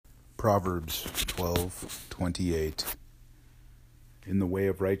Proverbs 12:28. In the way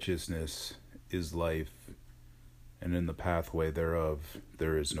of righteousness is life, and in the pathway thereof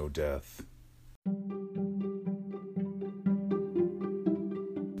there is no death.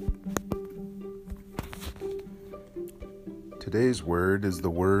 Today's word is the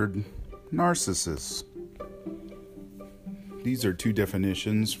word narcissus. These are two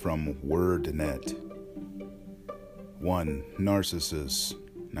definitions from WordNet. 1. Narcissus.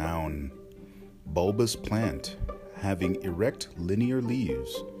 Noun. Bulbous plant having erect linear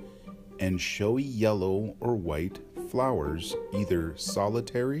leaves and showy yellow or white flowers, either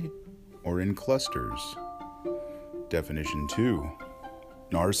solitary or in clusters. Definition 2.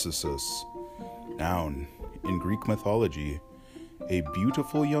 Narcissus. Noun. In Greek mythology, a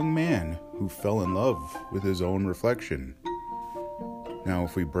beautiful young man who fell in love with his own reflection. Now,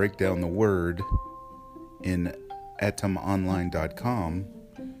 if we break down the word in etomonline.com,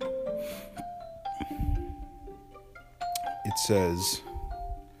 it says,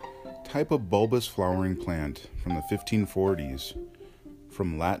 type of bulbous flowering plant from the 1540s,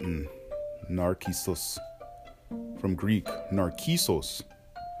 from Latin, narcissus, from Greek, narcissos,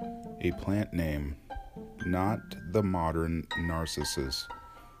 a plant name, not the modern narcissus,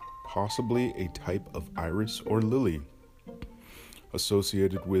 possibly a type of iris or lily,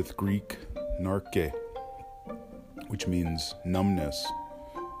 associated with Greek narke, which means numbness,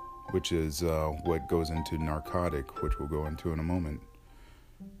 which is what goes into narcotic, which we'll go into in a moment,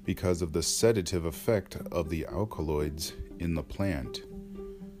 because of the sedative effect of the alkaloids in the plant.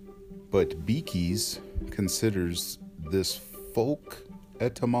 But Beekes considers this folk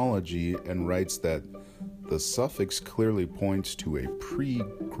etymology and writes that the suffix clearly points to a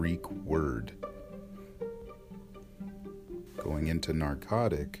pre-Greek word. Going into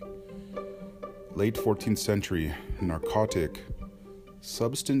narcotic, late 14th century, narcotic,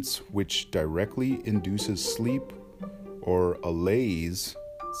 substance which directly induces sleep or allays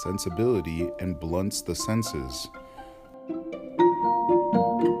sensibility and blunts the senses.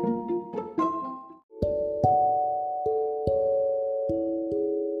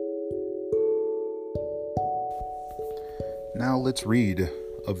 Now let's read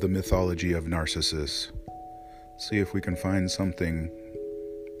of the mythology of Narcissus. See if we can find something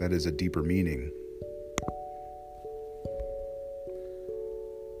that is a deeper meaning.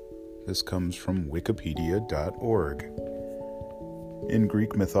 This comes from wikipedia.org. In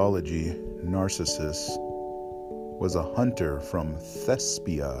Greek mythology, Narcissus was a hunter from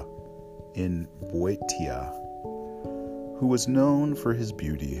Thespia in Boeotia, who was known for his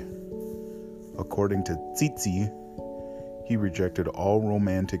beauty. According to Tsitsi, he rejected all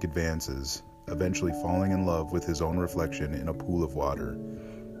romantic advances, eventually falling in love with his own reflection in a pool of water.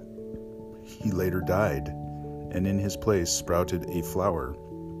 He later died, and in his place sprouted a flower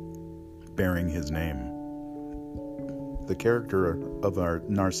bearing his name. The character of our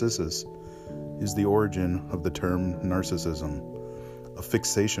Narcissus is the origin of the term narcissism, a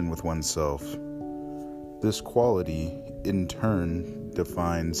fixation with oneself. This quality, in turn,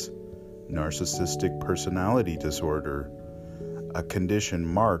 defines narcissistic personality disorder, a condition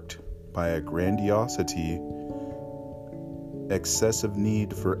marked by a grandiosity, excessive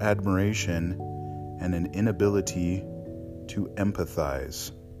need for admiration, and an inability to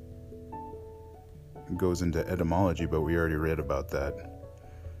empathize. It goes into etymology, but we already read about that.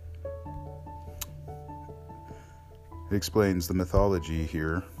 It explains the mythology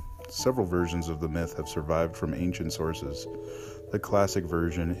here. Several versions of the myth have survived from ancient sources. The classic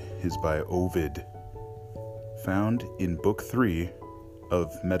version is by Ovid, found in Book 3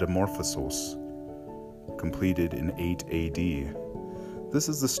 of Metamorphoses, completed in 8 AD. This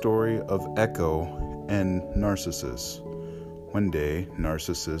is the story of Echo and Narcissus. One day,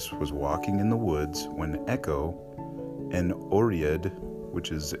 Narcissus was walking in the woods when Echo, an Oread,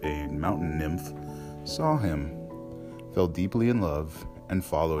 which is a mountain nymph, saw him, fell deeply in love, and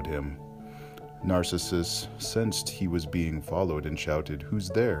followed him. Narcissus sensed he was being followed and shouted, "Who's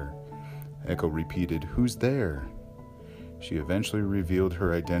there?" Echo repeated, "Who's there?" She eventually revealed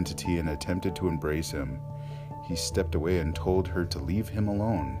her identity and attempted to embrace him. He stepped away and told her to leave him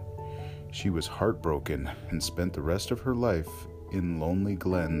alone. She was heartbroken and spent the rest of her life in lonely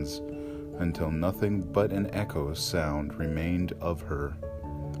glens until nothing but an echo sound remained of her.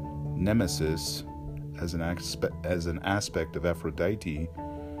 Nemesis, as an aspect of Aphrodite,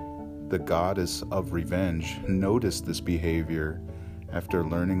 the goddess of revenge, noticed this behavior after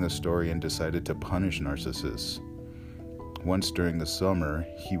learning the story and decided to punish Narcissus. Once during the summer,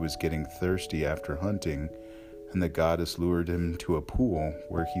 he was getting thirsty after hunting, and the goddess lured him to a pool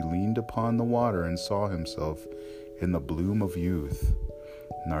where he leaned upon the water and saw himself in the bloom of youth.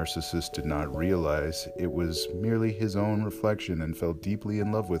 Narcissus did not realize it was merely his own reflection and fell deeply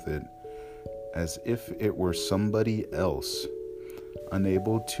in love with it, as if it were somebody else.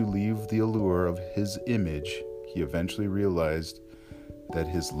 Unable to leave the allure of his image, he eventually realized that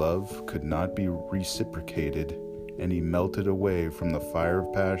his love could not be reciprocated, and he melted away from the fire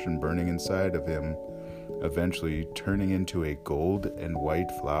of passion burning inside of him, eventually turning into a gold and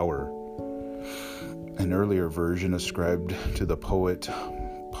white flower. An earlier version ascribed to the poet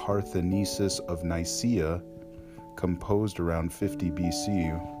Parthenius of Nicaea, composed around 50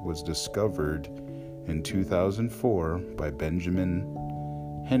 BC, was discovered in 2004 by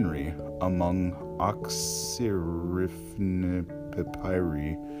Benjamin Henry among Oxyrhynchus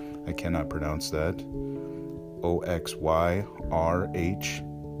papyri. I cannot pronounce that.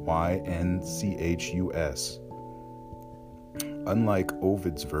 Oxyrhynchus. Unlike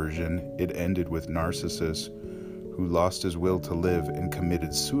Ovid's version, it ended with Narcissus, who lost his will to live and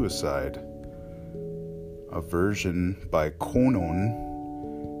committed suicide. A version by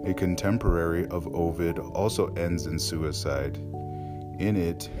Conon, a contemporary of Ovid, also ends in suicide. In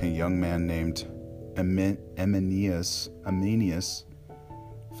it, a young man named Amenius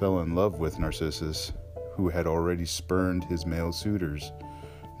fell in love with Narcissus, who had already spurned his male suitors.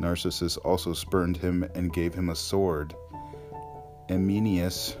 Narcissus also spurned him and gave him a sword.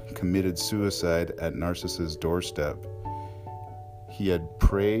 Amenius committed suicide at Narcissus' doorstep. He had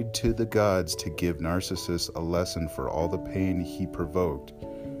prayed to the gods to give Narcissus a lesson for all the pain he provoked.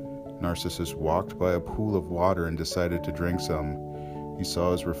 Narcissus walked by a pool of water and decided to drink some. He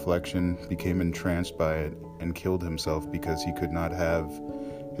saw his reflection, became entranced by it, and killed himself because he could not have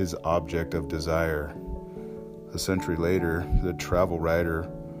his object of desire. A century later, the travel writer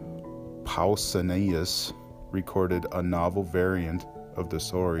Pausanias recorded a novel variant of the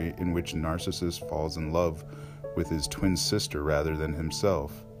story in which Narcissus falls in love with his twin sister rather than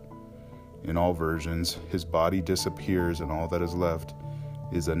himself. In all versions, his body disappears and all that is left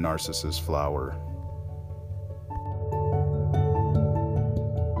is a Narcissus flower.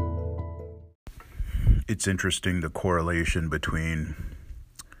 It's interesting the correlation between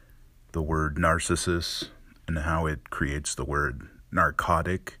the word Narcissus and how it creates the word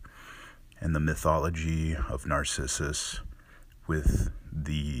narcotic, and the mythology of Narcissus with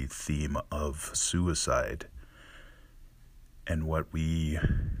the theme of suicide, and what we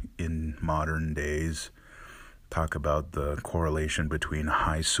in modern days talk about the correlation between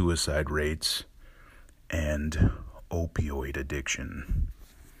high suicide rates and opioid addiction.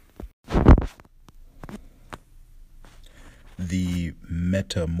 The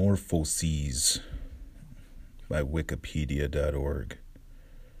Metamorphoses by Wikipedia.org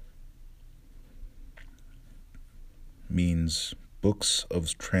means Books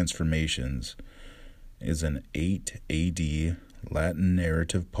of Transformations is an 8 AD Latin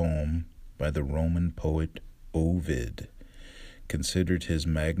narrative poem by the Roman poet Ovid, considered his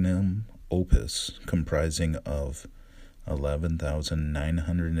magnum opus, comprising of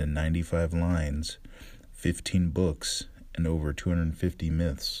 11,995 lines, 15 books, and over 250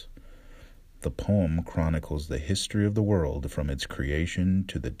 myths. The poem chronicles the history of the world from its creation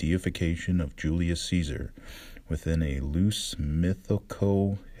to the deification of Julius Caesar within a loose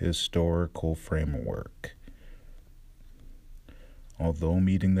mythico-historical framework. Although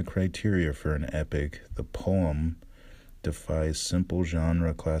meeting the criteria for an epic, the poem defies simple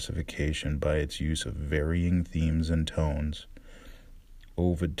genre classification by its use of varying themes and tones.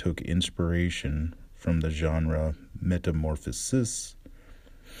 Ovid took inspiration from the genre metamorphosis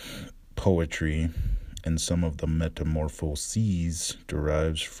poetry, and some of the metamorphoses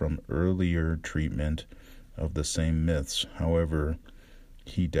derives from earlier treatment of the same myths. However,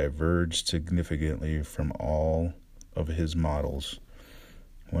 he diverged significantly from all of his models.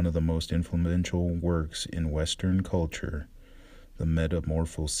 One of the most influential works in Western culture, the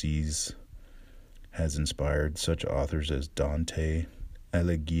Metamorphoses, has inspired such authors as Dante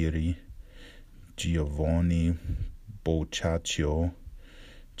Alighieri, Giovanni Boccaccio,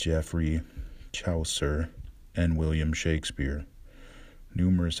 Geoffrey Chaucer, and William Shakespeare.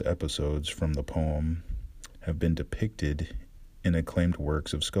 Numerous episodes from the poem have been depicted in acclaimed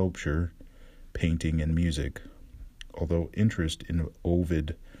works of sculpture, painting, and music. Although interest in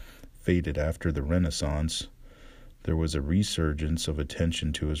Ovid faded after the Renaissance, there was a resurgence of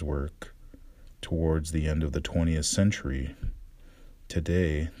attention to his work towards the end of the 20th century.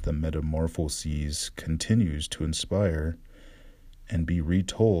 Today, the Metamorphoses continues to inspire and be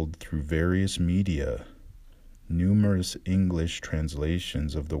retold through various media. Numerous English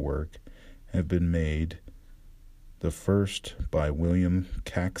translations of the work have been made, the first by William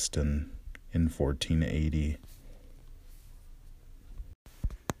Caxton in 1480.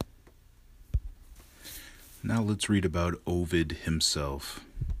 Now let's read about Ovid himself.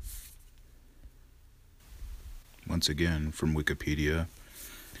 Once again, from Wikipedia.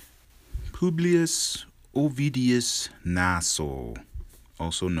 Publius Ovidius Naso,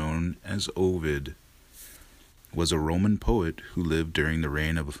 also known as Ovid, was a Roman poet who lived during the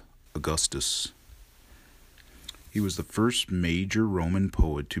reign of Augustus. He was the first major Roman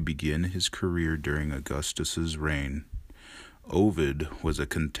poet to begin his career during Augustus's reign. Ovid was a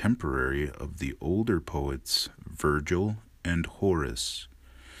contemporary of the older poets Virgil and Horace.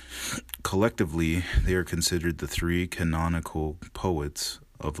 Collectively, they are considered the three canonical poets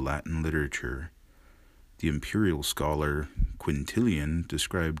of Latin literature. The imperial scholar Quintilian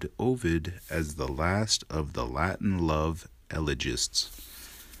described Ovid as the last of the Latin love elegists.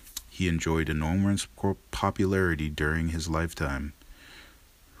 He enjoyed enormous popularity during his lifetime.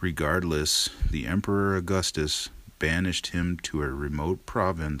 Regardless, the Emperor Augustus banished him to a remote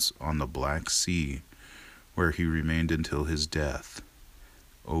province on the Black Sea, where he remained until his death.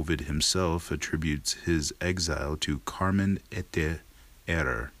 Ovid himself attributes his exile to Carmen et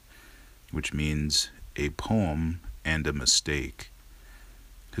error, which means a poem and a mistake.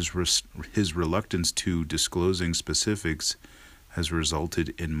 His reluctance to disclosing specifics has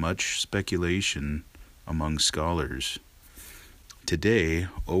resulted in much speculation among scholars. Today,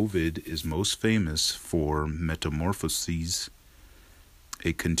 Ovid is most famous for Metamorphoses,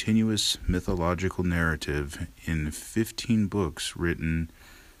 a continuous mythological narrative in 15 books written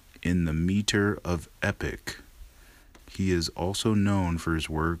in the meter of epic. He is also known for his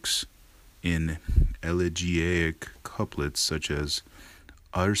works in elegiac couplets such as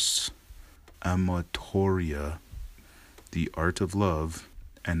Ars Amatoria, The Art of Love,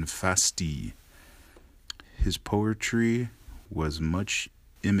 and Fasti. His poetry was much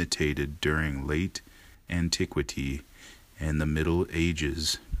imitated during late antiquity and the Middle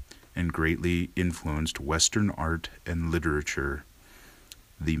Ages, and greatly influenced Western art and literature.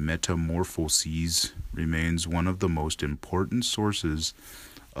 The Metamorphoses remains one of the most important sources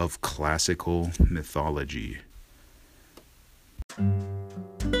of classical mythology.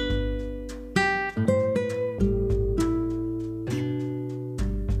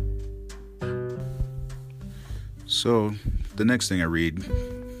 So, the next thing I read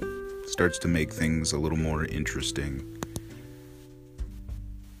starts to make things a little more interesting.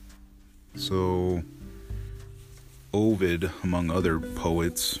 So, Ovid, among other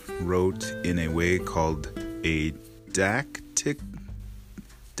poets, wrote in a way called a dactylic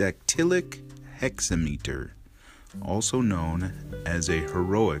hexameter, also known as a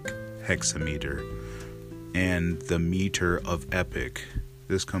heroic hexameter, and the meter of epic.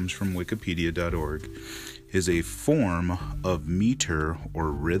 This comes from wikipedia.org. Is a form of meter or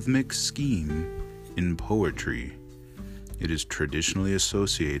rhythmic scheme in poetry. It is traditionally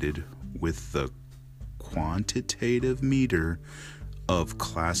associated with the quantitative meter of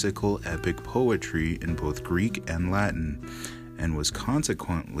classical epic poetry in both Greek and Latin, and was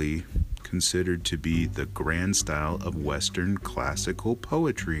consequently considered to be the grand style of Western classical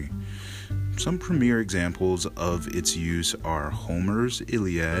poetry. Some premier examples of its use are Homer's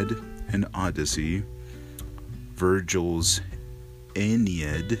Iliad and Odyssey, Virgil's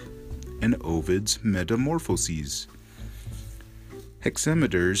Aeneid, and Ovid's Metamorphoses.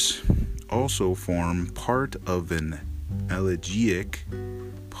 Hexameters also form part of an elegiac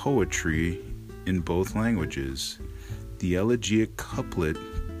poetry in both languages, the elegiac couplet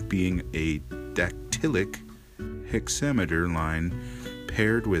being a dactylic hexameter line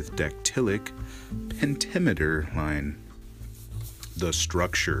paired with dactylic pentameter line. The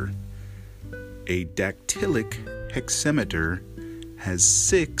structure. A dactylic hexameter has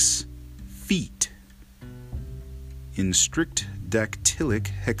 6 feet. In strict dactylic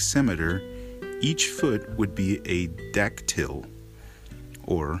hexameter, each foot would be a dactyl,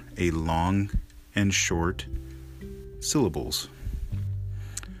 or a long and short syllables.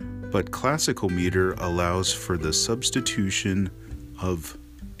 But classical meter allows for the substitution of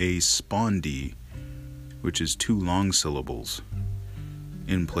a spondee, which is 2 long syllables,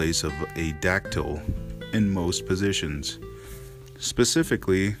 in place of a dactyl in most positions.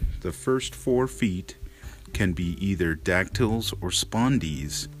 Specifically, the first 4 feet can be either dactyls or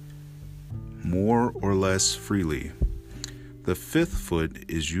spondees, more or less freely. The 5th foot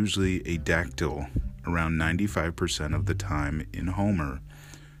is usually a dactyl, around 95% of the time in Homer.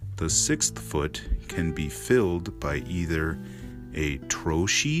 The 6th foot can be filled by either a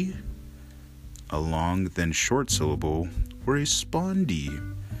trochee, a long then short syllable, or a spondee.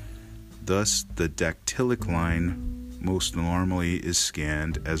 Thus, the dactylic line most normally is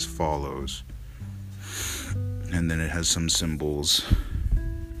scanned as follows. And then it has some symbols.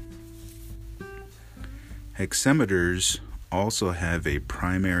 Hexameters also have a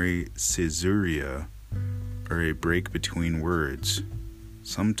primary caesuria, or a break between words,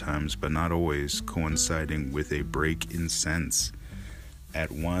 sometimes but not always coinciding with a break in sense,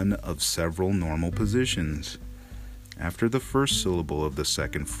 at one of several normal positions. After the first syllable of the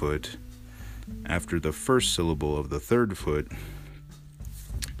second foot, after the first syllable of the third foot,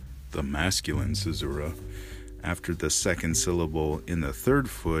 the masculine caesura, after the second syllable in the third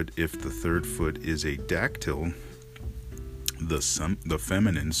foot, if the third foot is a dactyl, the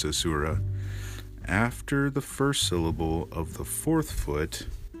feminine caesura, after the first syllable of the fourth foot,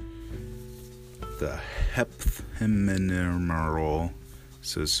 the hepthemeral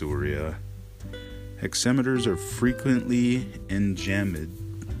caesuria. Hexameters are frequently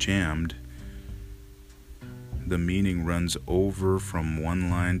jammed. The meaning runs over from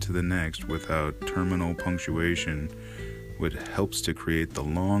one line to the next without terminal punctuation, which helps to create the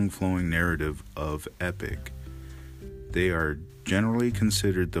long flowing narrative of epic. They are generally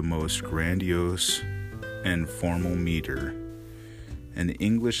considered the most grandiose and formal meter. An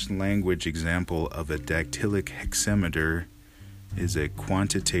English language example of a dactylic hexameter is a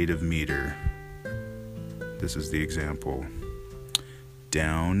quantitative meter. This is the example.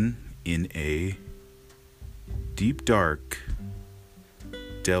 Down in a deep dark,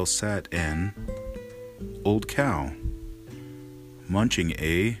 del sat en, old cow, munching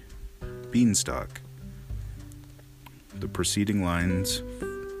a beanstalk. The preceding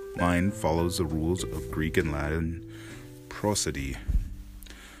line follows the rules of Greek and Latin prosody.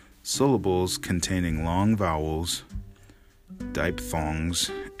 Syllables containing long vowels,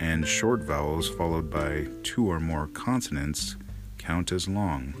 diphthongs, and short vowels followed by two or more consonants count as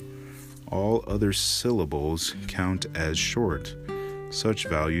long. All other syllables count as short. Such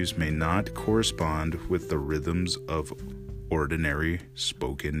values may not correspond with the rhythms of ordinary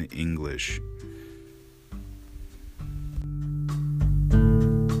spoken English.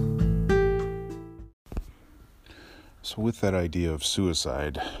 So with that idea of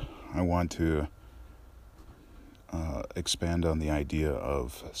suicide, I want to expand on the idea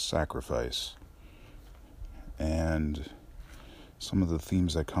of sacrifice and some of the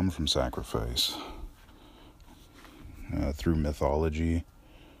themes that come from sacrifice through mythology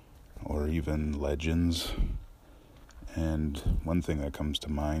or even legends. And one thing that comes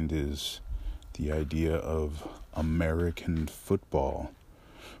to mind is the idea of American football,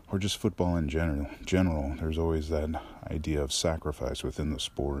 or just football in general. There's always that idea of sacrifice within the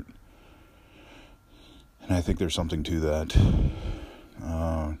sport. And I think there's something to that.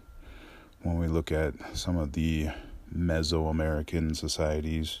 When we look at some of the Mesoamerican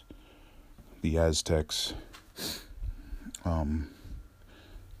societies, the Aztecs, an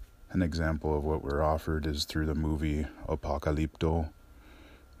example of what we're offered is through the movie Apocalypto,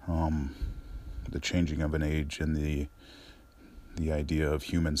 the changing of an age and the idea of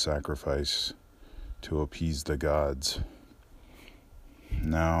human sacrifice to appease the gods.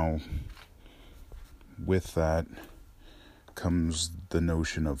 Now, with that comes the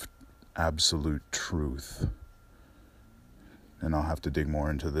notion of absolute truth. And I'll have to dig more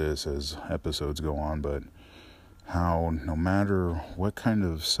into this as episodes go on, but how no matter what kind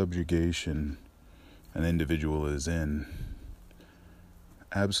of subjugation an individual is in,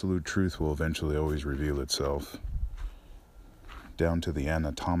 absolute truth will eventually always reveal itself down to the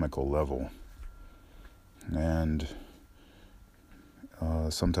anatomical level. And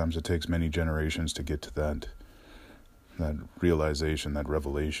sometimes it takes many generations to get to that realization, that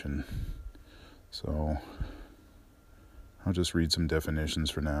revelation. So I'll just read some definitions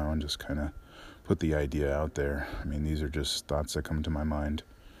for now and just kind of put the idea out there. I mean, these are just thoughts that come to my mind.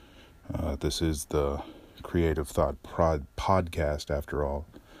 This is the Creative Thought podcast after all.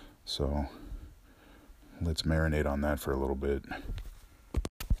 So let's marinate on that for a little bit.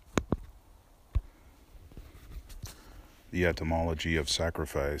 The etymology of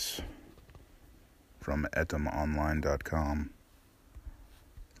sacrifice from etymonline.com.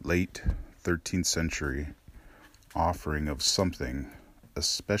 Late 13th century, offering of something,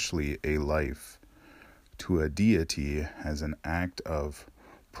 especially a life, to a deity as an act of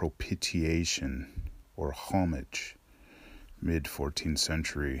propitiation or homage. Mid-14th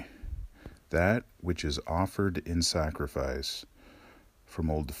century, that which is offered in sacrifice.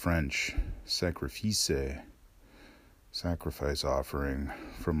 From Old French, sacrifice, sacrifice offering.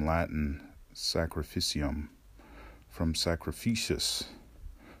 From Latin, sacrificium. From sacrificius,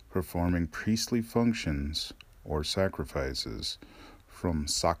 performing priestly functions or sacrifices. From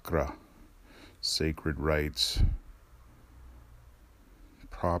sacra, sacred rites,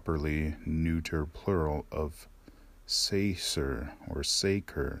 properly neuter plural of sacer or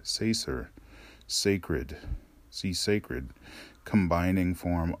sacer, Sacred. See sacred. Combining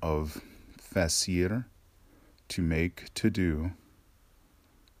form of facere, to make, to do.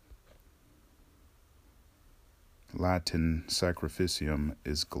 Latin sacrificium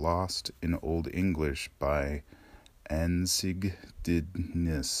is glossed in Old English by ansignidis,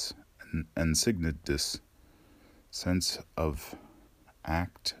 sense of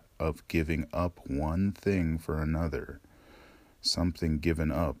act of giving up one thing for another, something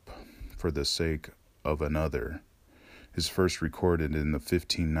given up for the sake of another, is first recorded in the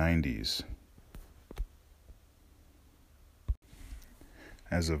 1590s.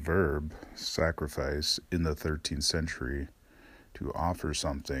 As a verb, sacrifice in the 13th century, to offer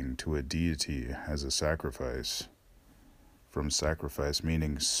something to a deity as a sacrifice, from sacrifice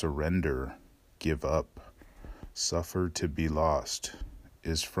meaning surrender, give up, suffer to be lost,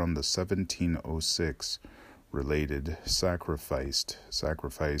 is from the 1706 related sacrificed,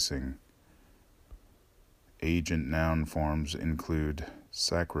 sacrificing. Agent noun forms include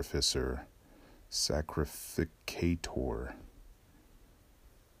sacrificer, sacrificator.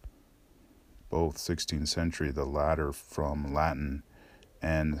 Both 16th century, the latter from Latin,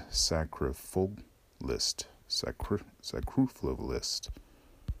 and sacrifugilist, sacrifugilist.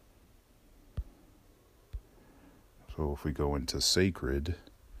 So if we go into sacred,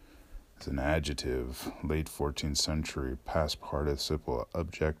 it's an adjective, late 14th century, past participle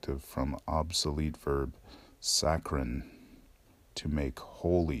objective from obsolete verb sacren, to make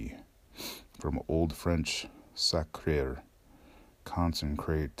holy, from Old French sacrer,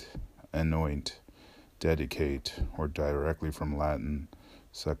 consecrate, anoint, dedicate, or directly from Latin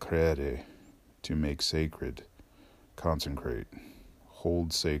sacrare, to make sacred, consecrate,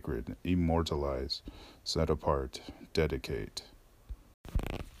 hold sacred, immortalize, set apart, dedicate.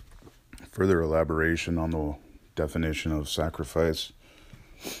 Further elaboration on the definition of sacrifice,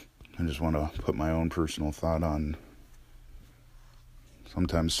 I just want to put my own personal thought on.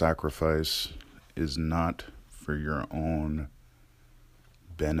 Sometimes sacrifice is not for your own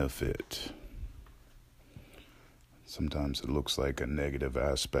benefit. Sometimes it looks like a negative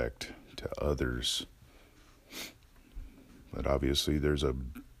aspect to others. But obviously there's a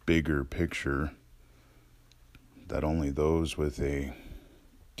bigger picture that only those with a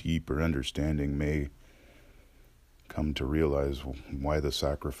deeper understanding may come to realize why the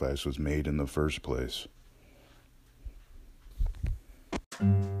sacrifice was made in the first place.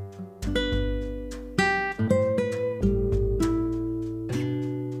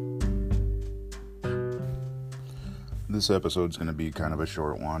 This episode's going to be kind of a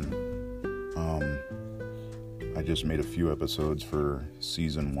short one. I just made a few episodes for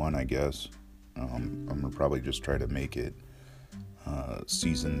season 1, I guess. I'm going to probably just try to make it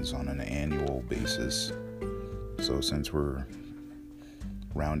seasons on an annual basis. So since we're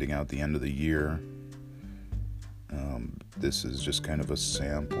rounding out the end of the year, this is just kind of a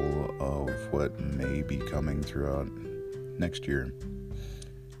sample of what may be coming throughout next year.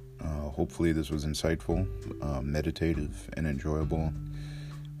 Hopefully this was insightful, meditative, and enjoyable.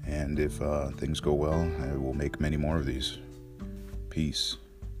 And if things go well, I will make many more of these. Peace.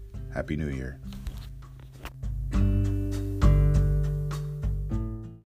 Happy New Year.